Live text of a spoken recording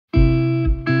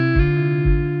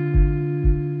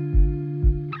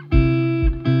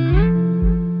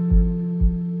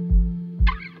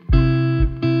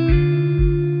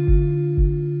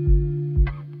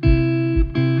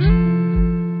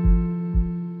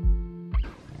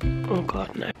Oh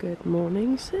god, no. Good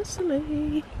morning,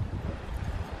 Sicily.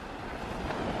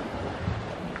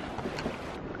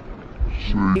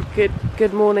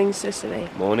 Good morning, Sicily.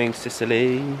 Morning,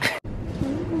 Sicily.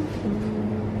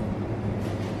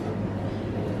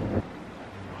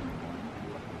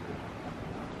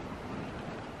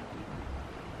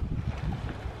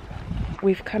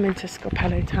 We've come into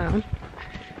Scopello town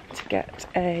to get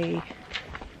a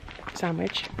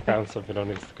sandwich. Found something on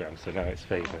Instagram, so now it's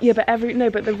famous. Yeah, but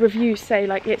but the reviews say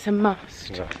like it's a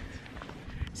must. Right.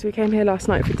 So we came here last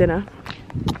night for dinner.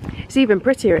 It's even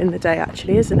prettier in the day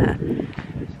actually, isn't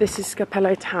it? This is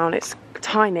Scopello town. It's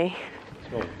tiny.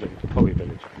 Oh, probably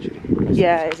village actually.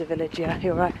 Yeah, it is a village, yeah,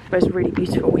 you're right. But it's really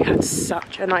beautiful. We had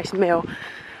such a nice meal.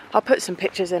 I'll put some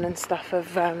pictures in and stuff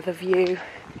of the view.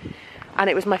 And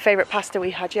it was my favourite pasta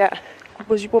we had yet.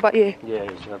 What about you? Yeah,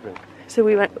 it was lovely. So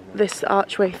we went this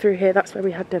archway through here, that's where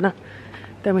we had dinner.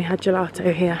 Then we had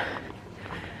gelato here.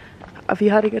 Have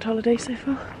you had a good holiday so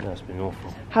far? No, it's been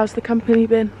awful. How's the company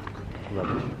been?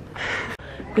 Lovely.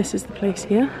 This is the place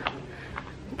here.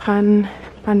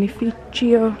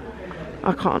 Panificio.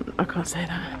 I can't say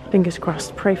that. Fingers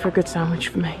crossed. Pray for a good sandwich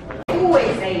for me.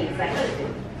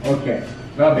 Ok,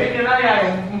 va bene.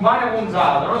 Un bagno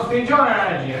punzato, non stringione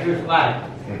l'energia, giusto?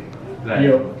 Dai.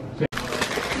 Io.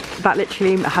 That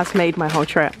literally has made my whole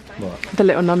trip. What? The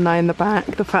little nonna in the back,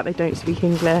 the fact they don't speak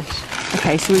English.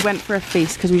 Okay, so we went for a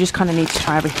feast because we just kind of need to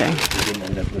try everything. We didn't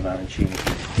end up with arancini.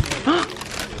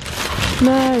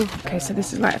 No. Okay, so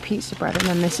this is like a pizza bread, and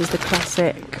then this is the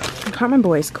classic, I can't remember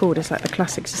what it's called, it's like the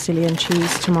classic Sicilian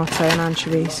cheese, tomato and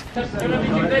anchovies.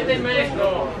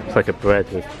 It's like a bread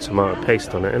with tomato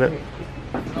paste on it, isn't it?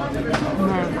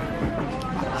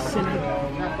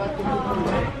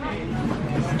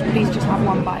 Please just have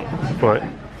one bite. Right.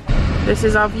 This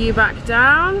is our view back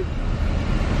down.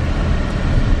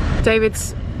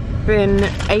 David's been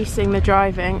acing the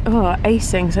driving. Oh,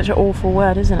 acing, such an awful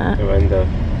word, isn't it? Horrendo.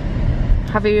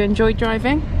 Have you enjoyed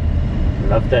driving?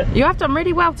 Loved it. You have done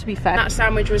really well, to be fair. That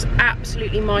sandwich was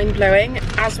absolutely mind-blowing,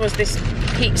 as was this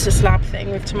pizza slab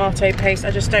thing with tomato paste.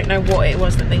 I just don't know what it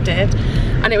was that they did.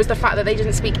 And it was the fact that they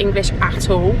didn't speak English at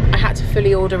all. I had to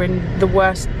fully order in the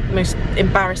worst, most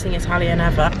embarrassing Italian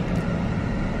ever.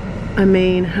 I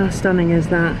mean, how stunning is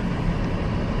that?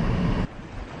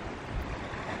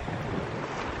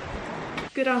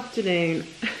 Good afternoon.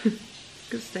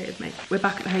 Good state of me. We're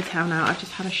back at the hotel now. I've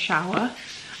just had a shower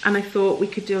and I thought we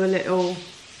could do a little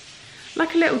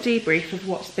debrief of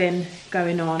what's been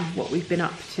going on, what we've been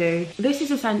up to. This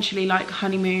is essentially like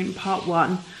Honeymoon part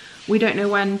 1. We don't know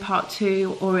when part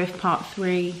 2 or if part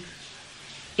 3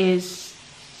 is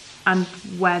and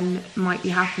when might be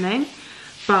happening,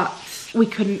 but we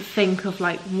couldn't think of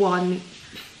like one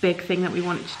big thing that we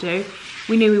wanted to do.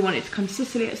 We knew we wanted to come to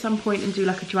Sicily at some point and do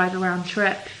like a drive around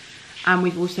trip, and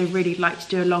we've also really liked to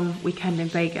do a long weekend in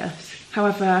Vegas.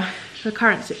 However, the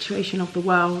current situation of the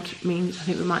world means I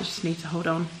think we might just need to hold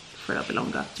on for a little bit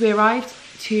longer. So we arrived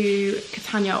to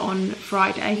Catania on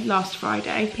Friday, last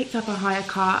Friday, picked up a hire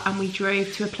car and we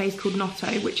drove to a place called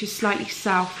Noto, which is slightly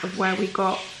south of where we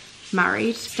got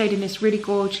married. Stayed in this really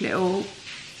gorgeous little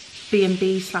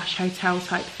B&B/hotel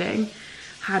type thing.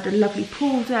 Had a lovely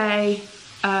pool day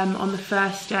on the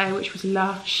first day, which was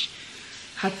lush.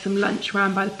 Had some lunch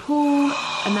around by the pool,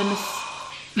 and then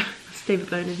David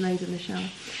blowing his nose in the shower.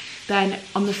 Then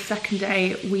on the second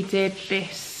day, we did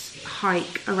this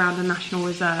hike around the National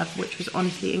Reserve, which was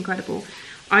honestly incredible.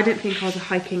 I didn't think I was a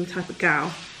hiking type of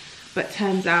gal, but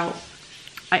turns out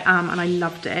I am, and I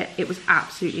loved it. It was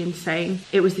absolutely insane.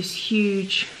 It was this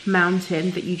huge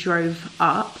mountain that you drove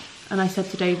up, and I said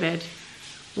to David,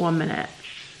 1 minute,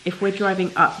 if we're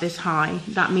driving up this high,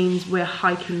 that means we're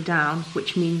hiking down,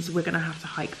 which means we're gonna have to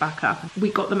hike back up. We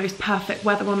got the most perfect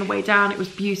weather on the way down. It was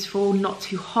beautiful, not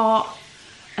too hot.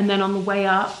 And then on the way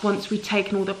up, once we'd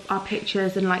taken all our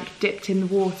pictures and like dipped in the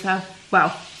water,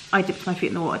 well, I dipped my feet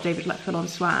in the water, David like full on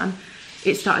swam.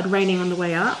 It started raining on the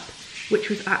way up, which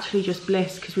was actually just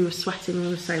bliss because we were sweating and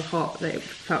we were so hot that it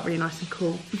felt really nice and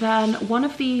cool. Then one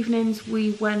of the evenings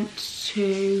we went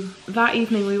to a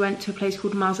place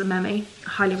called Mazamemi.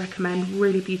 Highly recommend,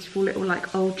 really beautiful little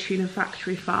like old tuna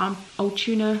factory farm. Old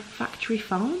tuna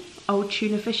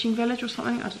fishing village or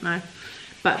something, I don't know.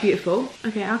 But beautiful.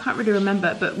 Okay, I can't really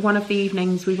remember, but one of the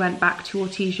evenings we went back to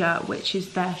Ortigia, which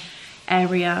is the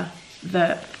area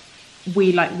that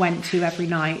we like went to every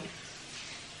night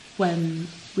when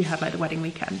we had like the wedding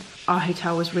weekend. Our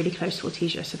hotel was really close to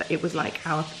Ortigia, so that it was like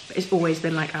it's always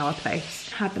been like our place.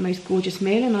 Had the most gorgeous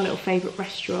meal in our little favourite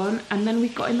restaurant, and then we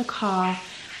got in the car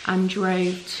and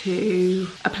drove to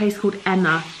a place called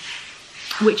Enna,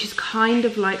 which is kind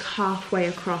of like halfway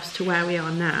across to where we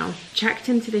are now. Checked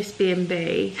into this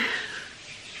B&B.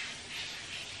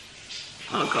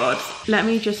 Oh God. Let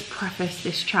me just preface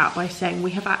this chat by saying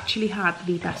we have actually had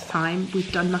the best time.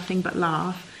 We've done nothing but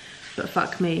laugh, but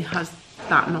fuck me, has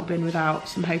that not been without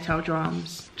some hotel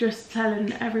dramas. Just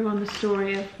telling everyone the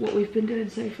story of what we've been doing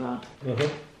so far.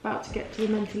 About to get to the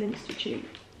mental institute.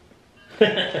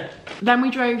 Then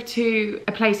we drove to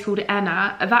a place called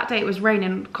Enna. That day it was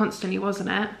raining constantly, wasn't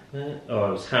it? Oh,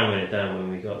 I was hammering it down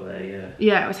when we got there, yeah.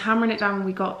 Yeah, it was hammering it down when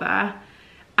we got there.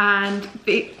 And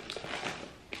it...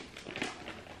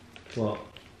 What?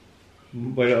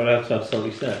 We're not allowed to have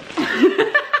salty snacks.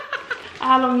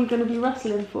 How long are you going to be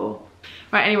wrestling for?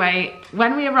 Right, anyway,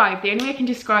 when we arrived, the only way I can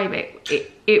describe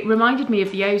it reminded me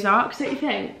of the Ozarks, don't you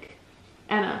think?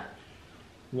 Enna?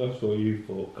 That's what you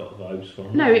thought got vibes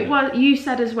from. No, it was, you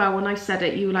said as well, when I said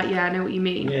it, you were like, yeah, I know what you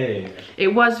mean. Yeah.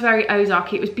 It was very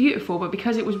Ozark. It was beautiful, but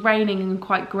because it was raining and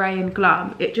quite grey and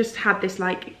glum, it just had this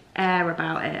like air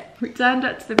about it. We turned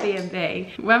up to the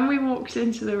B&B. When we walked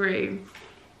into the room,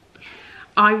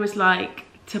 I was like,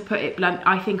 to put it blunt,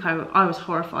 I think I was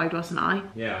horrified, wasn't I?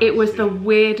 Yeah. It was the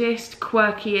weirdest,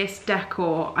 quirkiest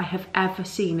decor I have ever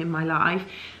seen in my life.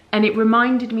 And it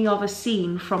reminded me of a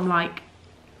scene from like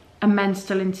a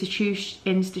mental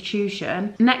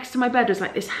institution. Next to my bed was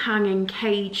like this hanging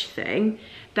cage thing.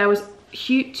 There was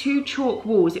two chalk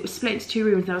walls. It was split into two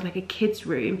rooms. There was like a kid's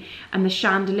room, and the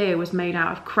chandelier was made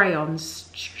out of crayons,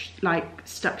 like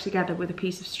stuck together with a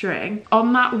piece of string.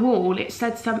 On that wall, it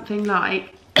said something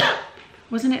like,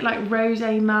 wasn't it like Rose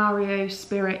Mario's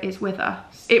spirit is with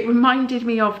us? It reminded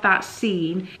me of that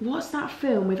scene. What's that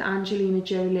film with Angelina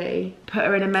Jolie? Put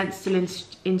her in a mental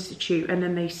institute and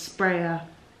then they spray her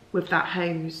with that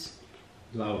hose.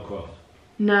 Lara Croft.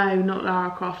 No, not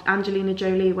Lara Croft. Angelina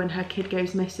Jolie when her kid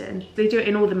goes missing. They do it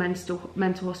in all the mental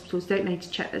hospitals, don't they, to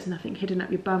check there's nothing hidden up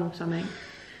your bum or something.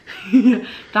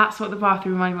 That's what the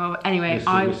bathroom reminded me of. Anyway,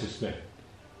 Mrs. Smith.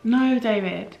 No,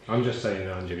 David. I'm just saying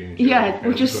Angelina Jolie. Yeah,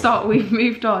 we'll just start. We've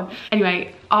moved on.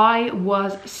 Anyway, I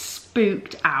was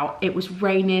spooked out. It was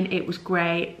raining. It was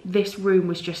grey. This room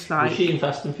was just like... Was she in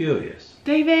Fast and Furious?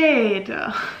 David!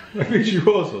 I think she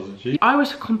was, wasn't she? I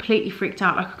was completely freaked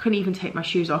out. Like, I couldn't even take my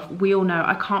shoes off. We all know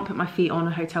I can't put my feet on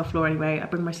a hotel floor anyway. I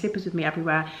bring my slippers with me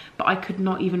everywhere. But I could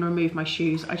not even remove my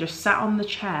shoes. I just sat on the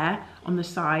chair on the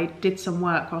side, did some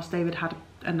work whilst David had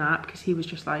a nap because he was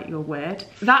just like, you're weird.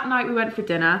 That night we went for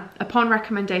dinner upon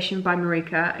recommendation by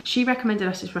Marika. She recommended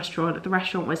us this restaurant. The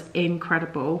restaurant was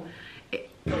incredible.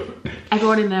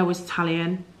 Everyone in there was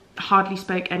Italian, hardly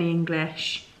spoke any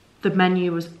English. The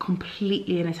menu was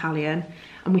completely in Italian,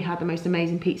 and we had the most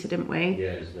amazing pizza, didn't we?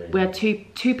 Yeah, it was amazing. We had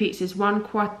two pizzas, one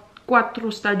quattro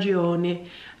stagioni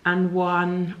and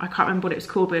one, I can't remember what it was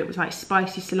called, but it was like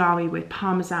spicy salami with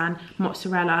parmesan,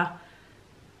 mozzarella,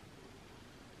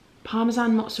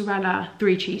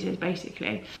 3 cheeses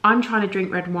basically. I'm trying to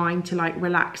drink red wine to like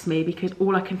relax me because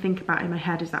all I can think about in my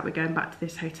head is that we're going back to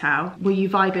this hotel. Were you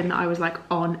vibing that I was like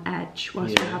on edge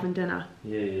whilst we were having dinner?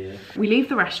 Yeah. We leave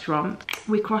the restaurant,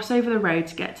 we cross over the road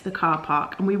to get to the car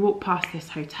park, and we walk past this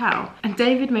hotel. And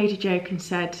David made a joke and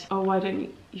said, oh, why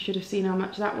don't you should have seen how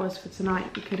much that was for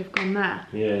tonight. We could have gone there.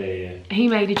 Yeah. He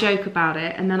made a joke about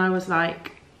it, and then I was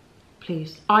like,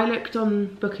 please. I looked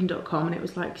on booking.com and it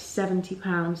was like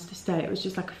 £70 to stay. It was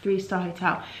just like a 3-star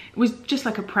hotel. It was just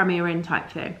like a Premier Inn type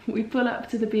thing. We pull up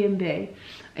to the B&B.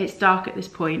 It's dark at this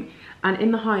point, and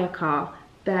in the hire car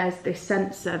there's this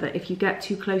sensor that if you get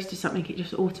too close to something, it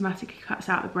just automatically cuts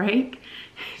out the brake.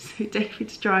 So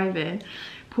David's driving,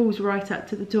 pulls right up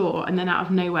to the door, and then out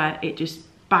of nowhere it just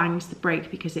bangs the brake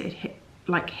because it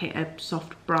had hit a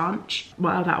soft branch.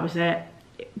 Well, that was it.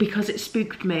 Because it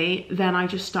spooked me, then I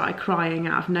just started crying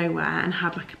out of nowhere and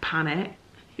had like a panic.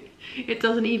 It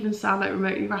doesn't even sound like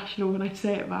remotely rational when I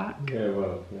say it back. Yeah,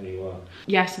 well, there you are.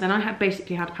 Yeah, so then I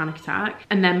basically had a panic attack.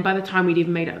 And then by the time we'd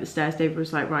even made it up the stairs, David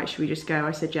was like, right, should we just go?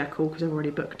 I said, yeah, cool, because I've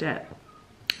already booked it.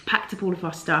 Packed up all of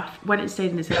our stuff, went and stayed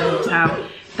in this hotel.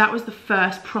 That was the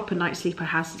first proper night's sleep I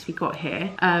had since we got here.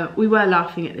 We were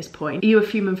laughing at this point. You were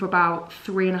fuming for about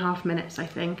 3.5 minutes, I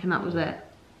think, and that was it.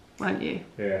 Weren't you?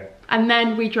 Yeah. And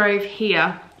then we drove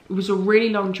here. It was a really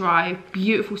long drive,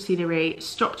 beautiful scenery,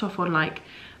 stopped off on like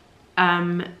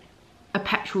a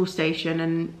petrol station,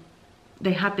 and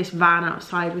they had this van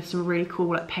outside with some really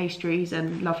cool like pastries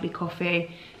and lovely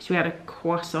coffee. So we had a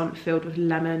croissant filled with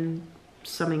lemon,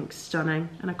 something stunning,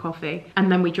 and a coffee.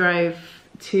 And then we drove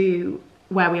to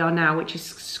where we are now, which is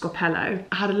Scopello.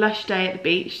 I had a lush day at the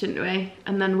beach, didn't we?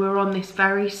 And then we were on this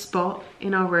very spot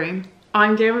in our room.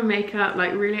 I'm doing my makeup,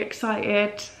 like really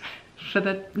excited for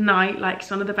the night. Like, it's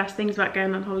one of the best things about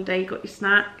going on holiday. You got your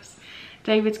snacks,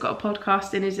 David's got a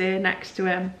podcast in his ear next to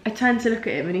him. I turned to look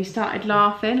at him and he started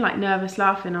laughing, like nervous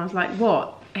laughing. I was like,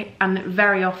 what? And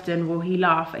very often will he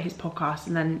laugh at his podcast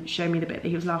and then show me the bit that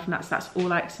he was laughing at, so that's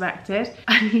all I expected.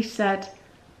 And he said,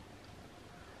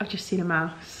 I've just seen a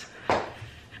mouse.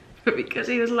 But because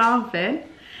he was laughing,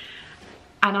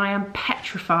 and I am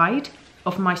petrified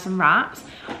of mice and rats,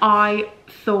 I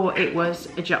thought it was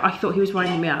a joke. I thought he was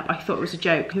winding me up. I thought it was a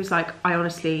joke. He was like, I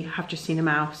honestly have just seen a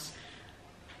mouse.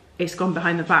 It's gone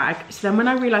behind the bag. So then when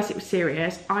I realised it was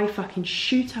serious, I fucking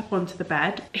shoot up onto the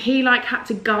bed. He like had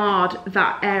to guard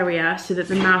that area so that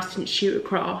the mouse didn't shoot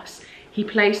across. He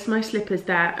placed my slippers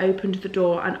there, opened the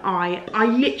door, and I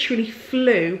literally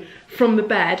flew from the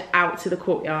bed out to the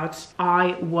courtyard.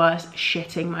 I was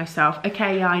shitting myself.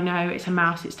 Okay, yeah, I know, it's a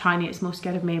mouse, it's tiny, it's more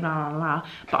scared of me, blah, blah, blah.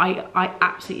 But I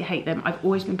absolutely hate them. I've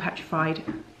always been petrified.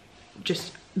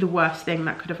 Just the worst thing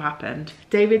that could have happened.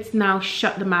 David's now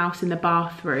shut the mouse in the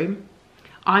bathroom.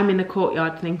 I'm in the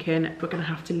courtyard thinking, we're gonna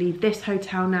have to leave this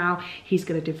hotel now. He's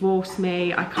gonna divorce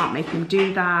me. I can't make him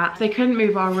do that. They couldn't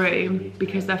move our room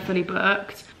because they're fully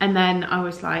booked. And then I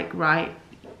was like, right,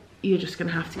 you're just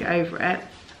gonna have to get over it.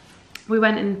 We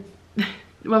went in,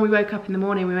 when we woke up in the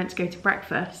morning, we went to go to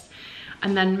breakfast.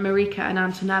 And then Marika and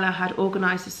Antonella had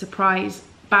organised a surprise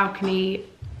balcony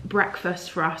breakfast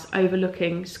for us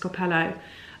overlooking Scopello,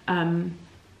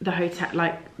 the hotel,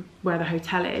 like where the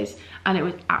hotel is, and it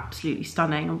was absolutely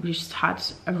stunning, and we just had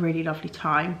a really lovely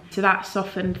time. So that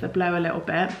softened the blow a little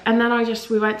bit. And then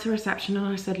we went to reception and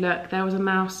I said, look, there was a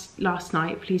mouse last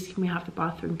night, please can we have the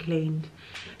bathroom cleaned?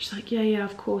 She's like, yeah,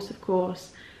 of course.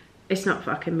 It's not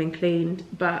fucking been cleaned,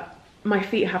 but my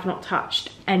feet have not touched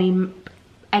any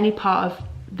part of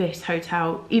this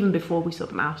hotel even before we saw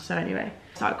the mouse. So anyway,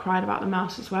 I started crying about the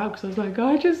mouse as well because I was like,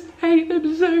 I just hate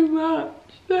them so much.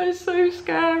 They're so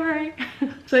scary.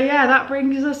 So yeah, that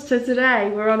brings us to today.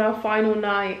 We're on our final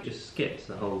night. Just skipped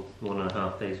the whole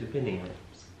 1.5 days we've been here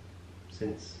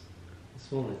since this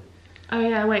morning. Oh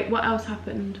yeah, wait, what else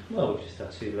happened? Well, we just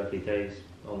had 2 lovely days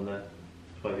on the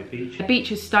private beach. The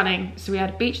beach is stunning. So we had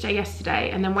a beach day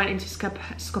yesterday and then went into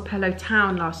Scopello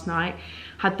town last night.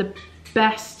 Had the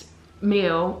best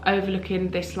meal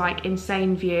overlooking this like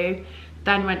insane view.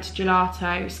 Then went to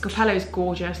Gelato. Scopello's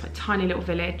gorgeous, like tiny little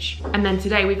village. And then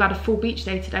today, we've had a full beach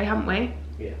day today, haven't we?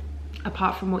 Yeah.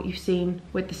 Apart from what you've seen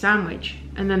with the sandwich.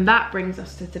 And then that brings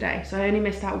us to today. So I only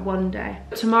missed out one day.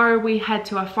 Tomorrow we head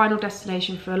to our final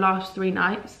destination for the last 3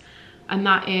 nights. And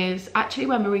that is actually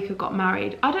where Marika got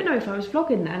married. I don't know if I was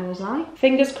vlogging then, was I?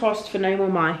 Fingers crossed for no more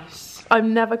mice.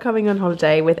 I'm never coming on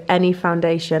holiday with any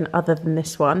foundation other than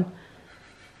this one.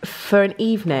 For an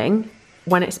evening,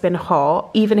 when it's been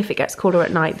hot, even if it gets cooler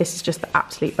at night, this is just the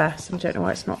absolute best. I don't know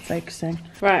why it's not focusing.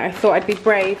 Right, I thought I'd be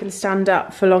brave and stand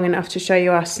up for long enough to show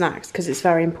you our snacks because it's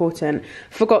very important.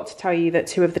 Forgot to tell you that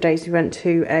 2 of the days we went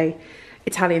to a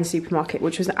Italian supermarket,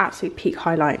 which was an absolute peak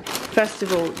highlight. First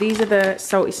of all, these are the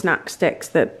salty snack sticks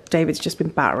that David's just been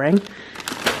battering.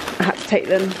 I had to take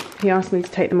them, he asked me to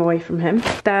take them away from him.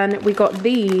 Then we got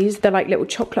these, they're like little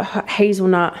chocolate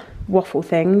hazelnut waffle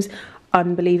things.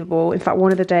 Unbelievable. In fact,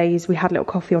 one of the days we had a little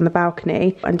coffee on the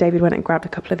balcony and David went and grabbed a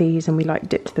couple of these and we like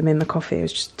dipped them in the coffee. It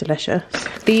was just delicious.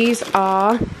 These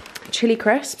are chili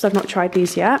crisps. I've not tried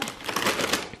these yet.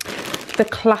 The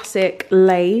classic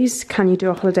Lay's. Can you do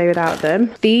a holiday without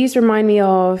them? These remind me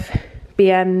of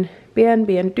bien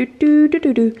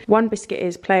do. One biscuit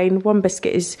is plain, one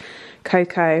biscuit is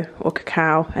cocoa or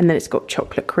cacao, and then it's got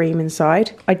chocolate cream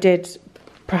inside. I did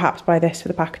perhaps buy this for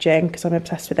the packaging because I'm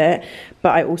obsessed with it, but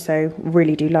I also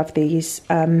really do love these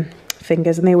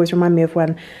fingers, and they always remind me of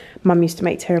when Mum used to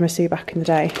make tiramisu back in the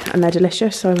day, and they're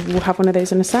delicious, so we'll have one of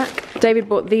those in a sec. David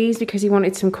bought these because he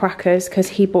wanted some crackers because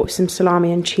he bought some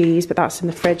salami and cheese, but that's in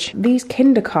the fridge. These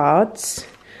Kinder cards,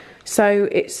 so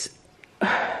it's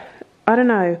I don't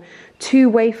know, 2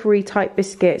 wafery type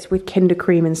biscuits with Kinder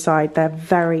cream inside. They're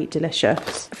very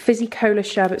delicious. Fizzy cola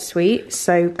sherbet sweet,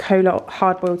 so cola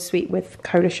hard-boiled sweet with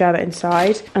cola sherbet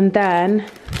inside. And then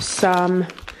some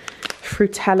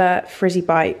Frutella frizzy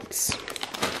bites.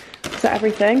 Is that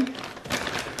everything?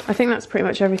 I think that's pretty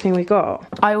much everything we got.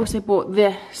 I also bought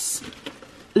this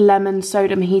lemon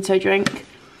soda mojito drink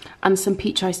and some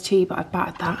peach iced tea, but I've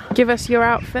battered that. Give us your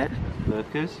outfit.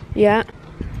 Workers. Yeah.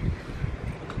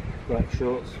 Black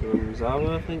shorts from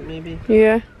Zara, I think, maybe.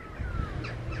 Yeah.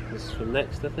 This is from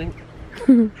Next, I think.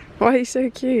 Why are you so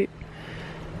cute?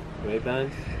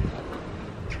 Ray-Ban.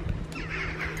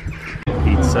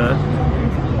 Pizza.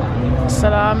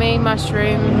 Salami,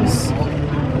 mushrooms,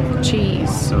 cheese.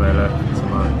 Mozzarella,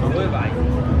 tomato.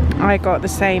 I got the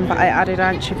same, but I added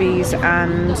anchovies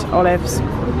and olives.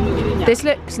 This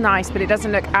looks nice, but it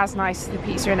doesn't look as nice as the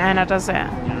pizza in Enna, does it?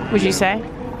 Would you say?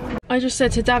 I just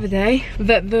said to Davide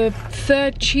that the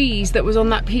third cheese that was on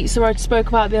that pizza I spoke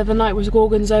about the other night was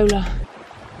gorgonzola.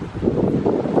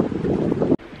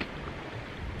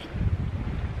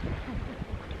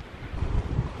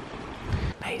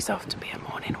 Pays off to be a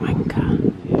morning wanker.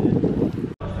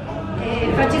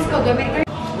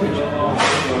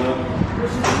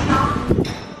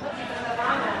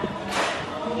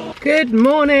 Good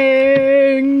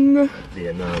morning!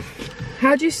 Yeah, no.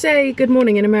 How do you say good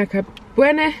morning in America?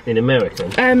 Buone? In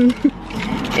American? In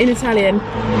Italian.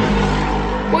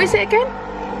 What is it again?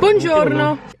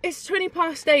 Buongiorno. It's 20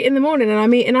 past 8 in the morning and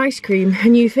I'm eating ice cream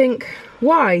and you think,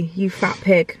 why, you fat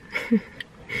pig?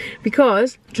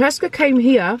 Because Francesca came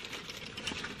here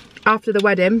after the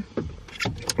wedding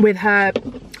with her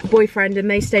boyfriend and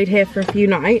they stayed here for a few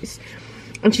nights,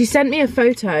 and she sent me a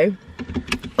photo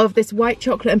of this white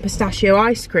chocolate and pistachio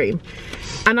ice cream,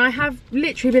 and I have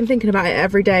literally been thinking about it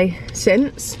every day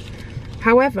since.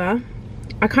 However,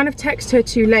 I kind of texted her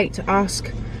too late to ask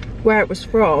where it was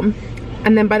from,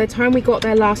 and then by the time we got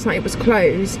there last night it was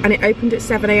closed and it opened at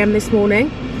 7 AM this morning.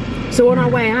 So on our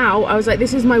way out I was like,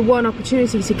 this is my one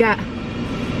opportunity to get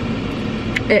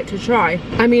it to try.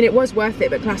 I mean, it was worth it,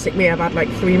 but classic me, I've had like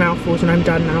 3 mouthfuls and I'm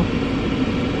done now.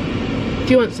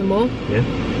 Do you want some more? Yeah.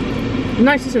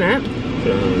 Nice, isn't it?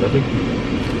 Lovely.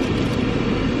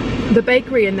 The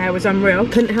bakery in there was unreal.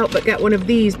 Couldn't help but get one of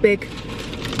these big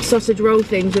sausage roll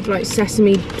things with like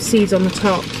sesame seeds on the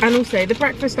top. And also the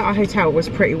breakfast at our hotel was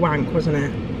pretty wank, wasn't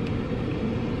it?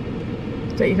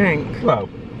 Don't you think? Well,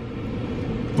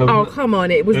 oh come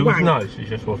on, it was wank. It was nice, it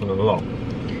just wasn't a lot.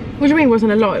 What do you mean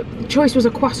wasn't a lot? The choice was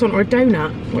a croissant or a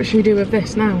donut. What should we do with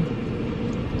this now?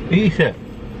 Eat it.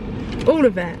 All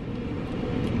of it.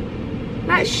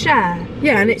 Let's share.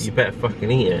 Yeah, and it's... You better fucking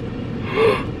eat it.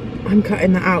 I'm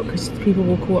cutting that out because people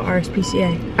will call it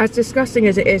RSPCA. As disgusting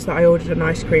as it is that I ordered an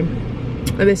ice cream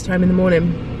at this time in the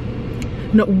morning,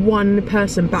 not one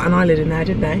person bat an eyelid in there,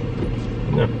 did they?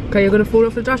 No. Okay, you're gonna fall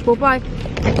off the dashboard, bye.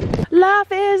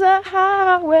 Life is a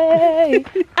highway,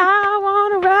 I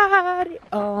wanna ride it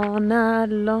all night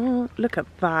long. Look at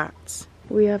that.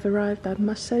 We have arrived at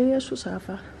Masseria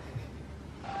Susafa.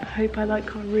 I hope I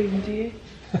like our room, do you?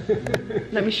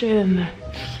 Let me show you them there.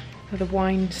 The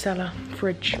wine cellar,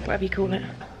 fridge, whatever you call it.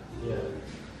 Yeah.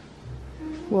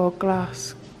 Well,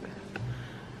 glass.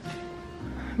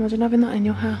 Imagine having that in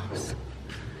your house.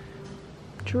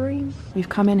 Dream. We've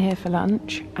come in here for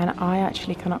lunch and I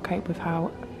actually cannot cope with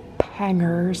how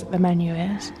pangers the menu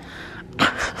is.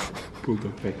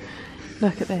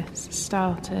 Look at this.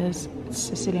 Starters,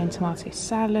 Sicilian tomato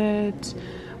salad,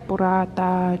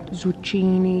 burrata,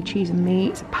 zucchini, cheese and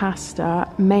meat, pasta,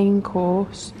 main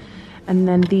course, and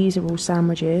then these are all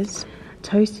sandwiches.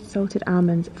 Toasted salted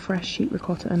almonds, fresh sheep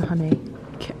ricotta and honey.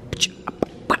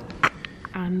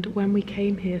 And when we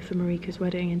came here for Marika's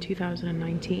wedding in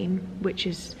 2019, which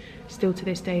is still to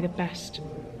this day the best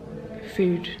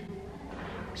food.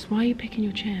 So why are you picking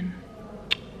your chin?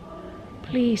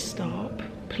 Please stop,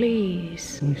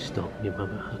 please. You stop, your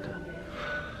mama hugger.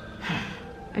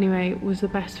 Anyway, it was the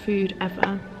best food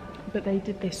ever, but they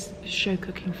did this show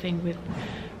cooking thing with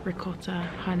ricotta,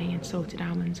 honey and salted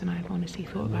almonds, and I've honestly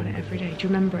thought about it every day. Do you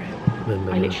remember it?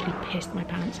 I literally pissed my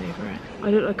pants over it.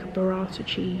 I look like a burrata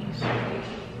cheese.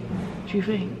 Do you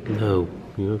think? No,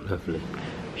 you look lovely.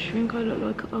 Do you think I look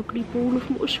like an ugly ball of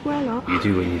mozzarella? You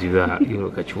do when you do that. You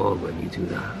look like a child when you do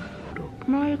that.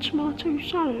 Can I have tomato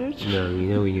salad? No, you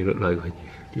know when you look like when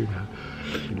you do that.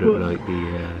 You look like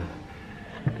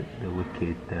the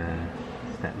wicked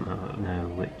stepmother, no,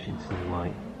 witch in Snow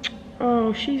White.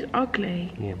 Oh, she's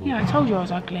ugly. Yeah, I told you I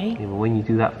was ugly. Yeah, but when you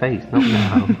do that face, not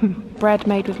now. Bread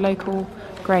made with local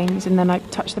grains, and then I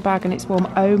touch the bag and it's warm.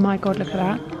 Oh my god, look at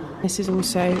that. This is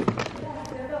also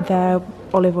their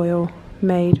olive oil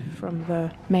made from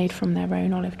their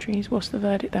own olive trees. What's the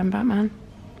verdict then, Batman?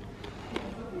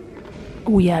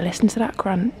 Oh yeah, listen to that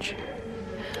crunch.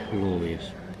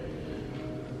 Glorious.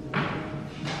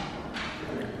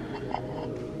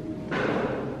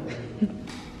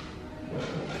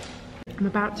 I'm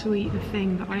about to eat the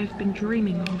thing that I have been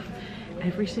dreaming of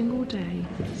every single day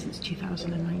since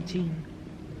 2019.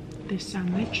 This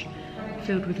sandwich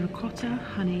filled with ricotta,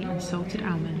 honey and salted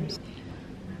almonds.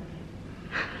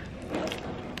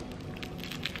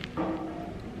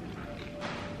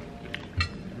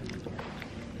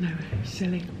 No,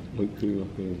 silly.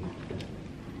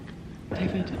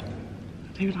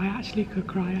 David, I actually could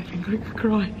cry. I think I could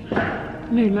cry.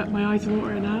 No, look, my eyes are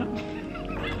watering up.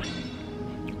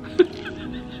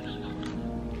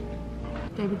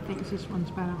 David thinks this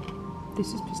one's better.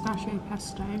 This is pistachio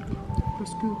pesto,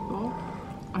 prosciutto,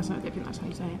 I don't think that's how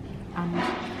you say it, and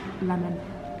lemon.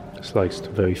 Sliced,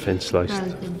 very thin sliced,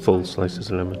 Very thin full sliced,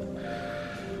 slices of lemon.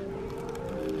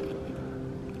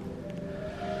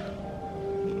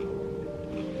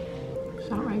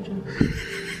 It's outrageous.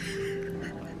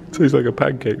 Tastes like a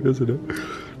pancake, doesn't it?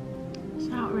 It's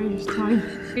outrageous time.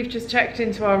 We've just checked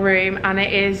into our room and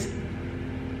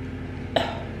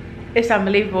it's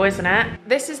unbelievable, isn't it?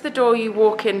 This is the door you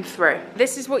walk in through.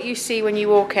 This is what you see when you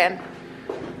walk in.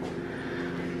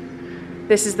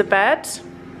 This is the bed.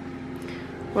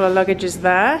 All our luggage is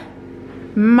there.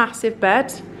 Massive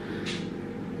bed.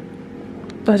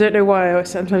 I don't know why I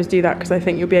sometimes do that because I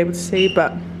think you'll be able to see,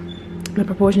 but the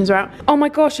proportions are out. Oh my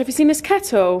gosh, have you seen this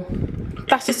kettle?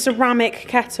 That's a ceramic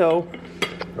kettle.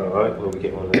 Alright, well we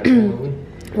get one of them, won't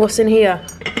we? What's in here?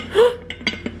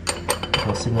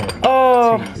 What's in there?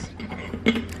 Oh,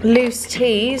 Teas. loose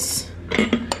teas.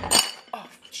 Oh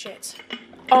shit.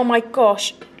 Oh my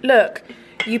gosh, look.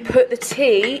 You put the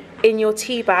tea in your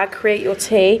tea bag, create your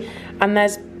tea, and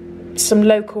there's some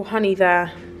local honey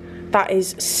there. That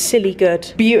is silly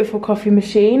good. Beautiful coffee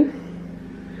machine.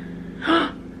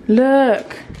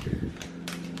 Look.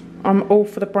 I'm all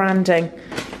for the branding.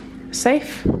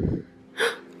 Safe.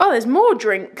 Oh, there's more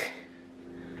drink.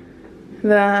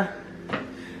 There.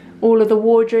 All of the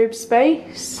wardrobe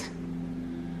space.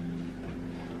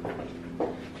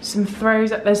 Some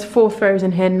throws, there's 4 throws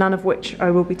in here, none of which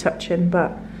I will be touching,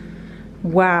 but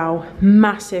wow,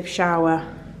 massive shower.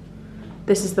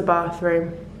 This is the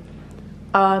bathroom.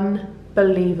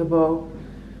 Unbelievable.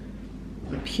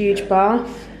 Huge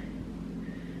bath.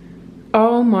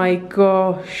 Oh my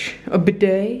gosh, a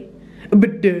bidet, a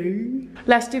bidet.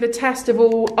 Let's do the test of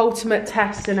all ultimate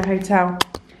tests in a hotel.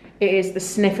 It is the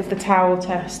sniff of the towel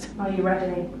test. Are you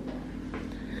ready?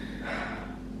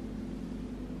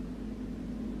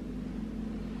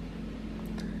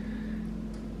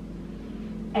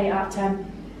 Eight out of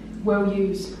 10. Will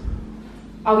use.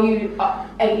 I'll use.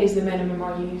 8 is the minimum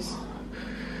I'll use.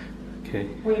 Okay.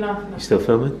 What are you laughing at? You still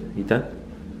filming? You done?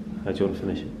 How do you want to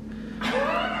finish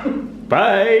it?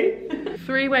 Bye!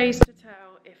 3 ways to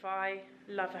tell if I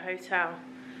love a hotel.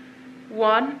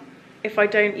 1, if I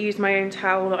don't use my own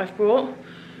towel that I've brought.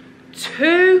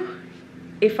 2,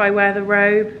 if I wear the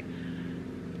robe.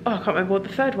 Oh, I can't remember what the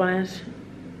 3rd one is.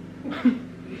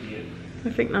 I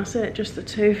think that's it, just the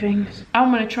 2 things.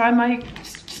 I'm gonna try my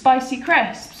spicy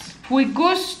crisps. Fui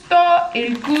gusto,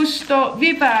 il gusto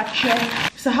vivace.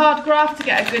 It's a hard graft to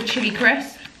get a good chili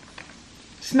crisp.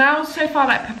 Smells so far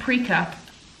like paprika.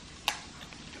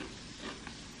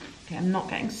 Okay, I'm not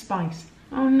getting spice.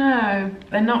 Oh no,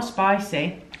 they're not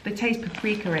spicy. They taste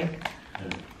paprika-y.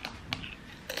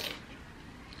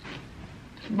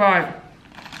 Right,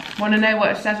 wanna know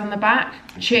what it says on the back?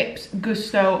 Chips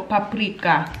gusto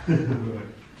paprika.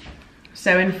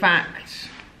 So in fact,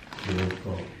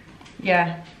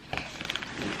 yeah.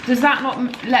 Does that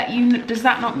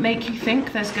not make you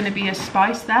think there's going to be a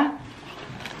spice there?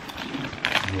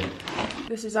 Yeah.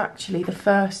 This is actually the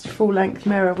first full-length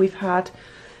mirror we've had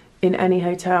in any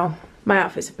hotel. My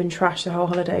outfits have been trashed the whole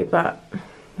holiday, but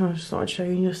I just thought I'd show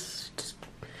you just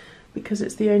because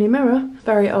it's the only mirror.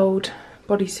 Very old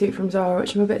bodysuit from Zara,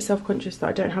 which I'm a bit self-conscious that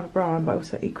I don't have a bra on, but I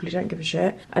also equally don't give a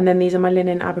shit. And then these are my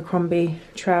linen Abercrombie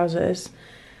trousers.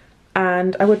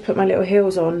 And I would put my little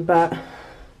heels on, but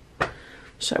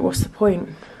so what's the point?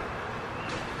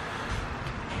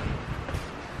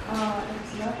 Oh,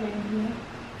 it's lovely in here.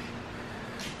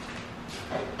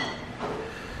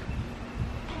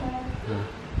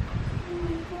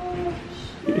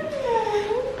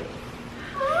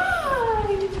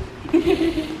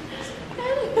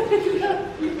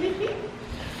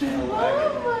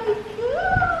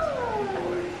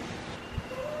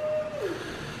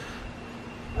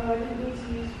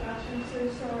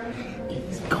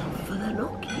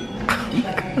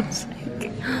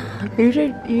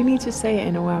 You need to say it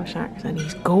in a Welsh accent.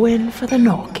 He's going for the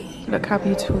gnocchi. Look how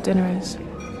beautiful dinner is.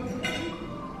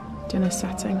 Dinner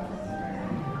setting.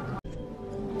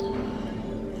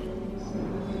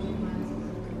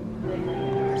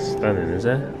 Stunning, is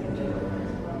it?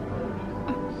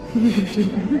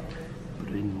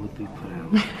 Bryn would be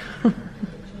proud.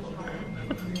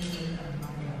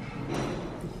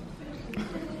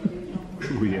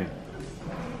 Oh yeah.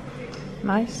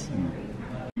 Nice.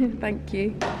 Thank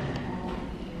you.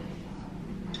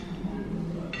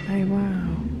 Oh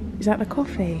wow. Is that the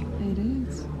coffee? It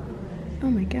is. Oh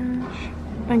my gosh.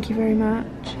 Thank you very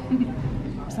much.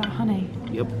 Is that honey?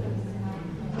 Yep.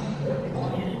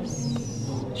 Yes.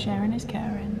 Sharing is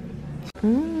caring.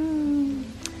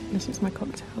 This is my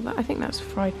cocktail. I think that's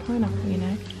fried pineapple, you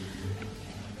know.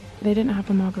 They didn't have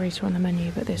a margarita on the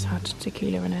menu, but this had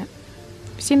tequila in it.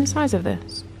 Have you seen the size of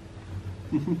this?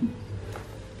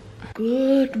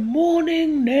 Good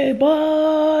morning,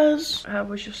 neighbours! How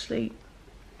was your sleep?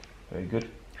 Very good.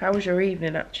 How was your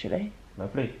evening, actually?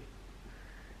 Lovely.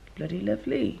 Bloody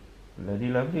lovely. Bloody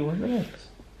lovely, wasn't it?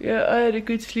 Yeah, I had a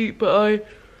good sleep, but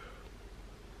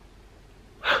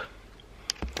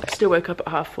I still woke up at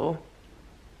 4:30.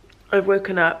 I've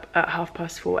woken up at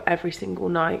 4:30 every single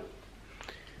night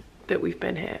that we've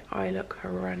been here. I look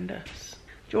horrendous.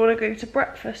 Do you want to go to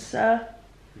breakfast, sir?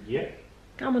 Yeah.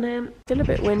 Come on in. Still a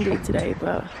bit windy today,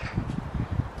 but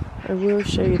I will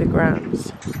show you the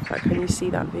grounds. Like, can you see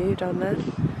that view down there?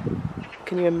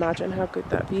 Can you imagine how good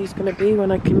that view is going to be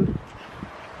when I can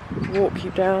walk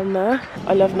you down there?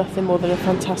 I love nothing more than a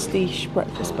fantastic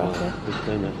breakfast burger.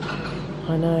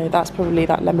 I know, that's probably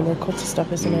that lemon ricotta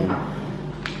stuff, isn't it?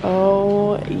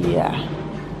 Oh, yeah.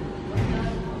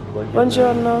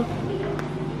 Buongiorno.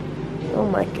 Oh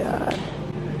my god.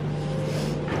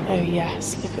 Oh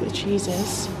yes, look at the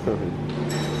cheeses.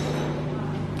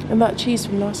 And that cheese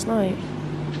from last night?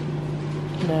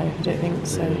 No, I don't think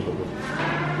so.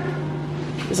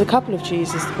 There's a couple of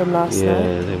cheeses from last night.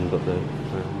 Yeah, they haven't got the...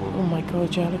 Oh my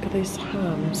god, yeah, look at those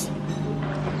hams.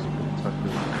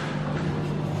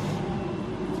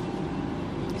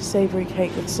 Savoury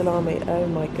cake with salami, oh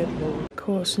my good lord.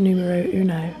 Course numero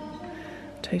uno.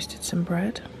 Toasted some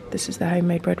bread. This is the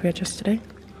homemade bread we had yesterday.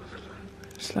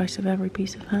 Slice of every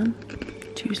piece of ham.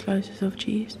 2 slices of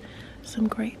cheese. Some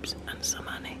grapes and some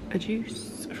honey. A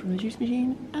juice from the juice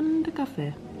machine and a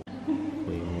coffee.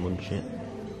 One shit.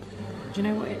 Do you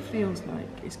know what it feels like?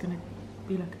 It's going to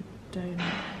be like a donut.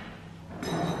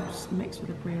 Just mixed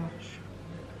with a brioche.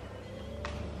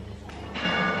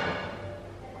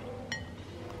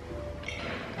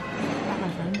 My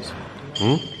friends.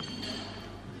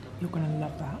 You're gonna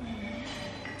love that.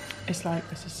 It's like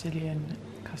a Sicilian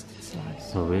custard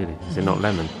slice. Oh really? Is it not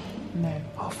lemon? No.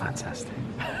 Oh fantastic.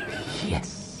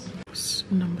 Yes.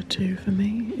 Number 2 for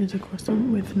me is a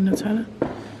croissant with Nutella.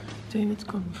 David's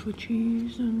gone for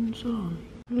cheese and salami.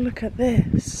 Look at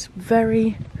this.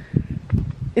 Very...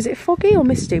 Is it foggy or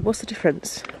misty? What's the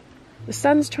difference? The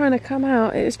sun's trying to come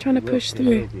out. It is trying to push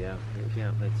through. It'll be out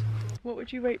later. What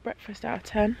would you rate breakfast out of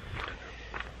 10?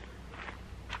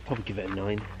 Probably give it a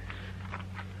 9.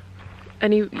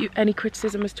 Any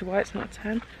criticism as to why it's not a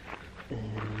 10?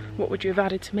 What would you have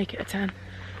added to make it a 10?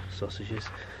 Sausages.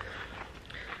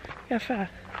 Yeah, fair.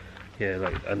 Yeah,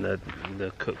 like, and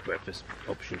the cooked breakfast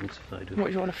options. I do. What,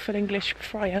 do you want a full English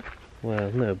fryer?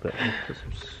 Well, no, but I'll put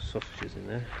some sausages in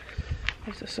there.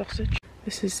 There's the sausage.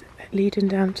 This is leading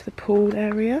down to the pool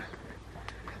area.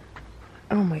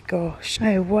 Oh my gosh.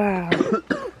 Oh wow.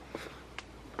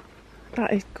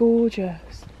 That is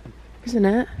gorgeous, isn't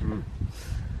it? Mm.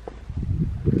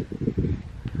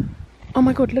 Oh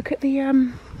my god, look at the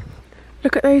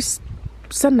look at those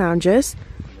sun loungers.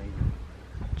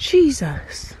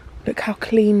 Jesus. Look how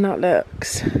clean that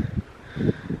looks.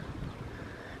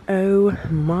 Oh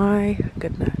my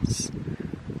goodness.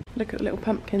 Look at the little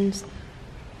pumpkins.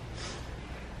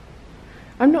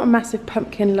 I'm not a massive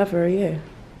pumpkin lover, are you?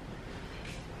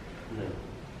 No.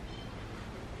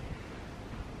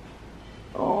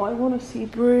 Oh, I want to see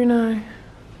Bruno.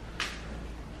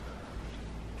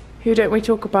 Who don't we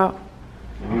talk about?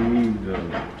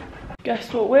 Bruno.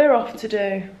 Guess what we're off to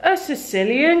do? A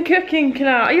Sicilian cooking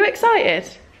class. Are you excited?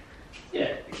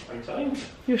 Yeah, exciting.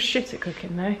 You're shit at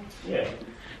cooking though. Yeah.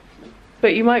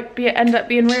 But you might end up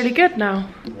being really good now.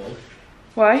 No.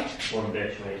 Why? One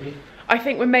dish maybe. I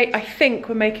think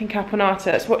we're making caponata.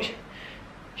 That's what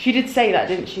she did say that,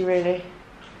 didn't she? Really?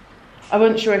 I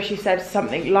wasn't sure if she said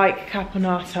something like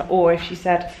caponata or if she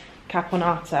said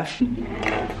caponata.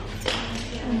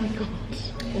 Oh my god.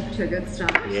 Off to a good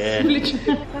start. Yeah.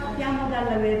 Partiamo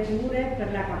dalle verdure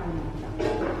per la caponata.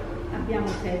 Abbiamo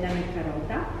sedano e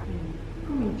carota.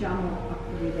 Cominciamo a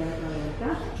pulire la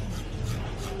carota.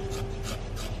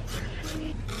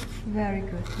 Very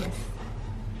good, yes.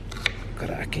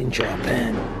 Cracking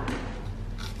chopping.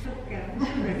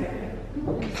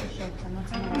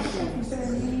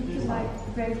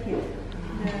 Very cute.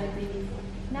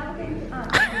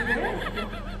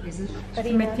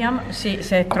 Mettiamo, sì,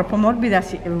 se è troppo morbida,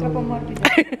 sì. Troppo morbida.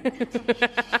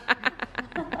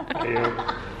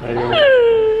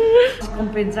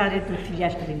 Scompensare tutti gli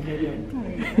altri ingredienti.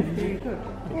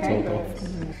 Okay?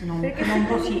 Non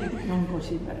così però, non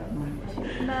così.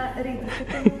 Ma Rita,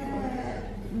 secondo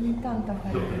me tanta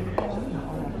farina.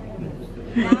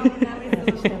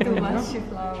 Too much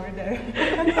flour there.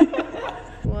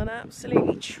 an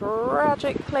absolutely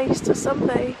tragic place to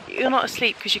sunbathe. You're not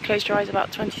asleep because you closed your eyes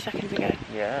about 20 seconds ago.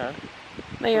 Yeah.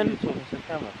 Mayan, Talking to the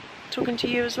camera. talking to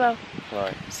you as well,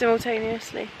 Right.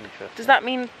 simultaneously. Interesting. Does that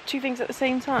mean two things at the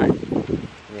same time?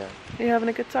 Yeah. Are you having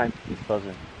a good time? It's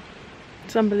buzzing.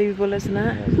 It's unbelievable, isn't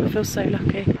it? I feel so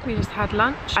lucky. We just had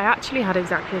lunch. I actually had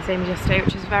exactly the same as yesterday,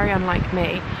 which is very unlike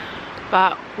me.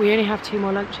 But we only have 2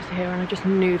 more lunches here, and I just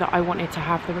knew that I wanted to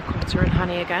have the ricotta and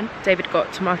honey again. David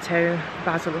got tomato,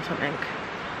 basil or something.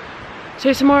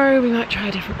 So tomorrow we might try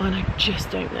a different one, I just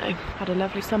don't know. Had a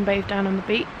lovely sunbathe down on the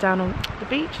beach, down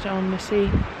on the sea,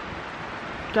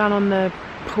 down on the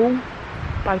pool,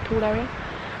 by the pool area.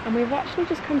 And we've actually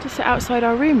just come to sit outside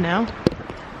our room now.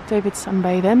 David's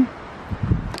sunbathing,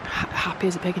 happy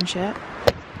as a pig in shit.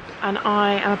 And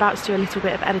I am about to do a little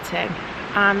bit of editing.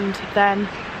 And then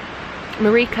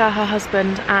Marika, her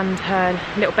husband, and her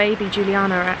little baby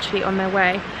Juliana are actually on their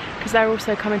way because they're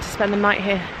also coming to spend the night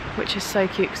here, which is so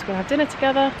cute because we're going to have dinner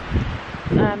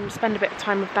together, spend a bit of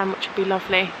time with them, which would be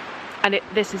lovely. And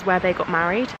this is where they got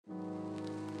married.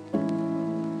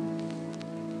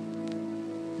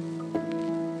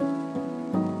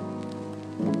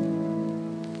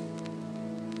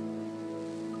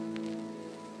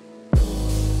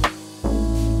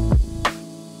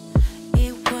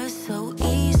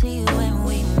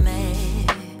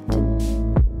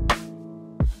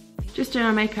 Just doing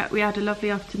our makeup. We had a lovely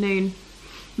afternoon.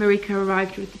 Marika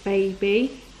arrived with the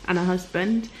baby and her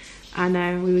husband,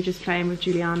 and we were just playing with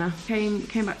Juliana. Came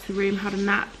back to the room, had a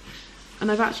nap,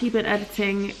 and I've actually been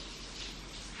editing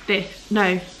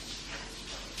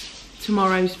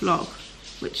tomorrow's vlog,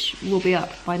 which will be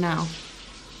up by now.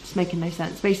 It's making no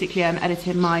sense. Basically, I'm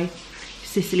editing my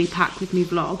Sicily pack with me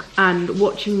vlog and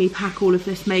watching me pack all of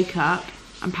this makeup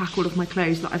and pack all of my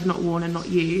clothes that I've not worn and not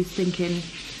used, thinking,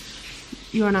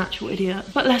 you're an actual idiot.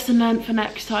 But lesson learned for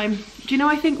next time. Do you know,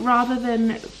 I think rather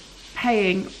than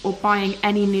paying or buying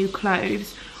any new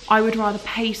clothes, I would rather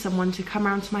pay someone to come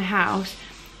around to my house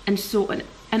and sort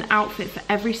an outfit for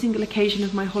every single occasion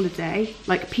of my holiday,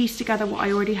 like piece together what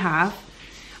I already have,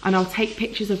 and I'll take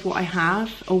pictures of what I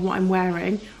have or what I'm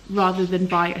wearing, rather than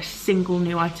buy a single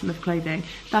new item of clothing.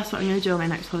 That's what I'm gonna do on my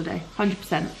next holiday,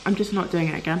 100%. I'm just not doing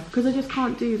it again, because I just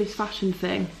can't do this fashion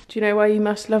thing. Do you know why you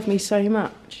must love me so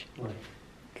much? Why?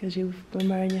 Because you've been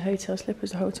wearing your hotel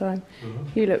slippers the whole time.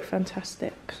 You look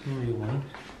fantastic. No, you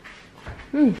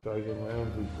won't. Driving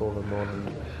around, we fall in the morning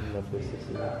and love this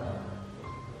Sicily.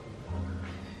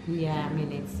 Yeah, I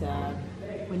mean, it's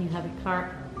when you have a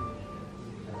car.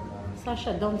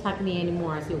 Sasha, don't tag me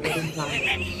anymore as your wedding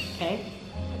plan, okay?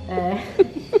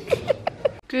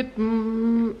 Good.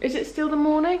 Is it still the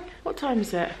morning? What time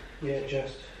is it? Yeah,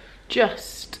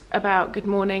 Just about good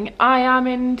morning. I am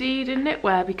indeed in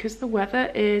knitwear because the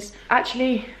weather is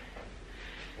actually,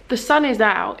 the sun is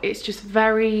out, it's just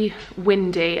very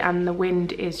windy and the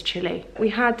wind is chilly. We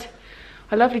had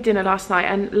a lovely dinner last night,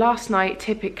 and last night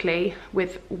typically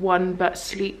with what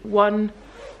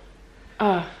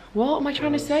am I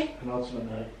trying to say?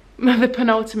 Penultimate night. The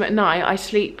penultimate night, I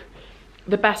sleep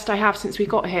the best I have since we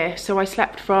got here. So I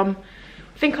slept from,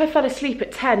 I think I fell asleep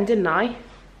at 10, didn't I?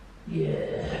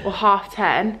 Yeah. Or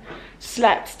 10:30.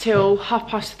 Slept till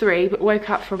 3:30, but woke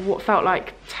up for what felt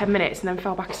like 10 minutes and then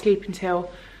fell back asleep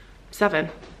until 7.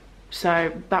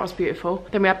 So that was beautiful.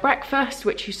 Then we had breakfast,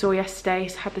 which you saw yesterday,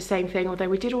 so had the same thing, although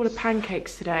we did all the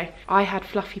pancakes today. I had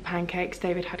fluffy pancakes,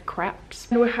 David had crepes.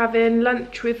 And we're having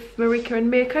lunch with Marika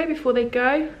and Mirko before they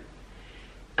go.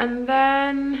 And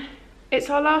then it's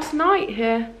our last night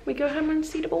here. We go home and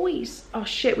see the boys. Oh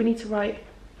shit, we need to write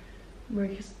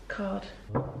Marika's card.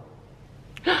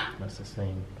 That's the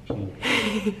same.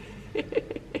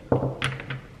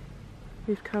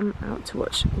 We've come out to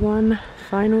watch one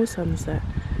final sunset.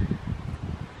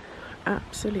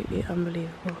 Absolutely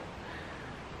unbelievable.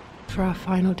 For our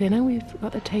final dinner, we've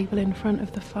got the table in front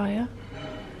of the fire.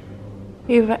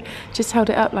 You've just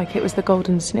held it up like it was the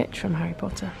golden snitch from Harry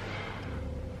Potter.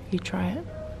 You try it.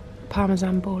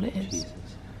 Parmesan ball it is. Jesus.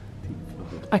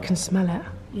 I can smell it.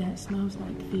 Yeah, it smells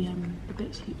like the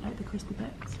bits, like the crispy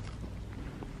bits.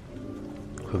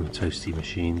 From a toasty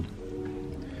machine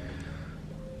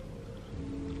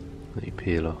that you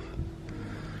peel off.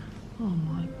 Oh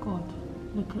my god,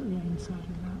 look at the inside of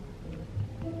that.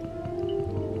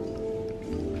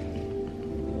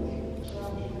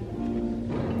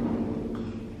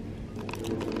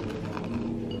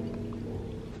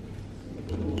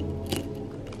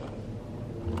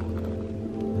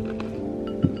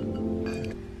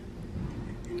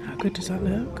 How good does that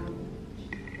look?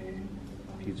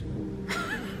 Beautiful.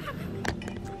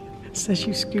 Says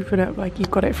you scoop it up like you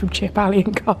got it from Chip Alley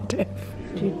in Cardiff.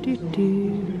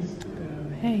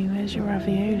 Hey, where's your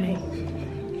ravioli?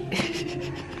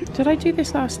 Did I do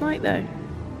this last night though?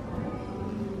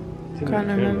 Can't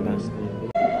remember.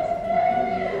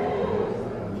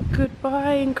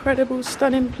 Goodbye, incredible,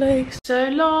 stunning place. So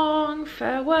long,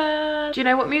 farewell. Do you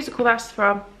know what musical that's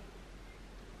from?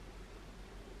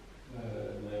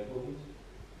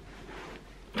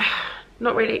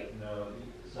 Not really. No,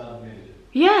 sound music.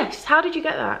 Yes, how did you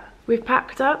get that? We've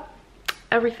packed up.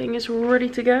 Everything is ready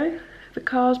to go. The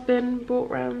car's been brought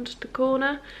round the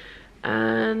corner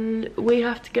and we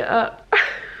have to get up.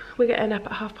 We're getting up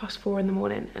at 4:30 in the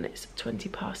morning and it's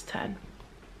 10:20.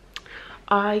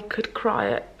 I could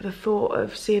cry at the thought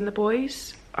of seeing the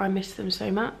boys. I miss them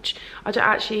so much. I don't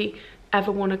actually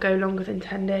ever want to go longer than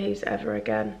 10 days ever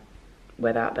again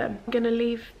without them. I'm gonna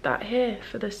leave that here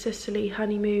for the Sicily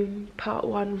honeymoon part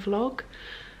 1 vlog.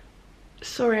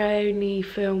 Sorry I only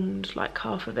filmed like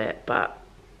half of it, but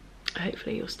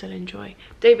hopefully you'll still enjoy.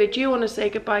 David, do you want to say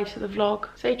goodbye to the vlog?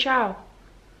 Say ciao.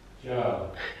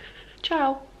 Ciao.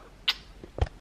 Ciao.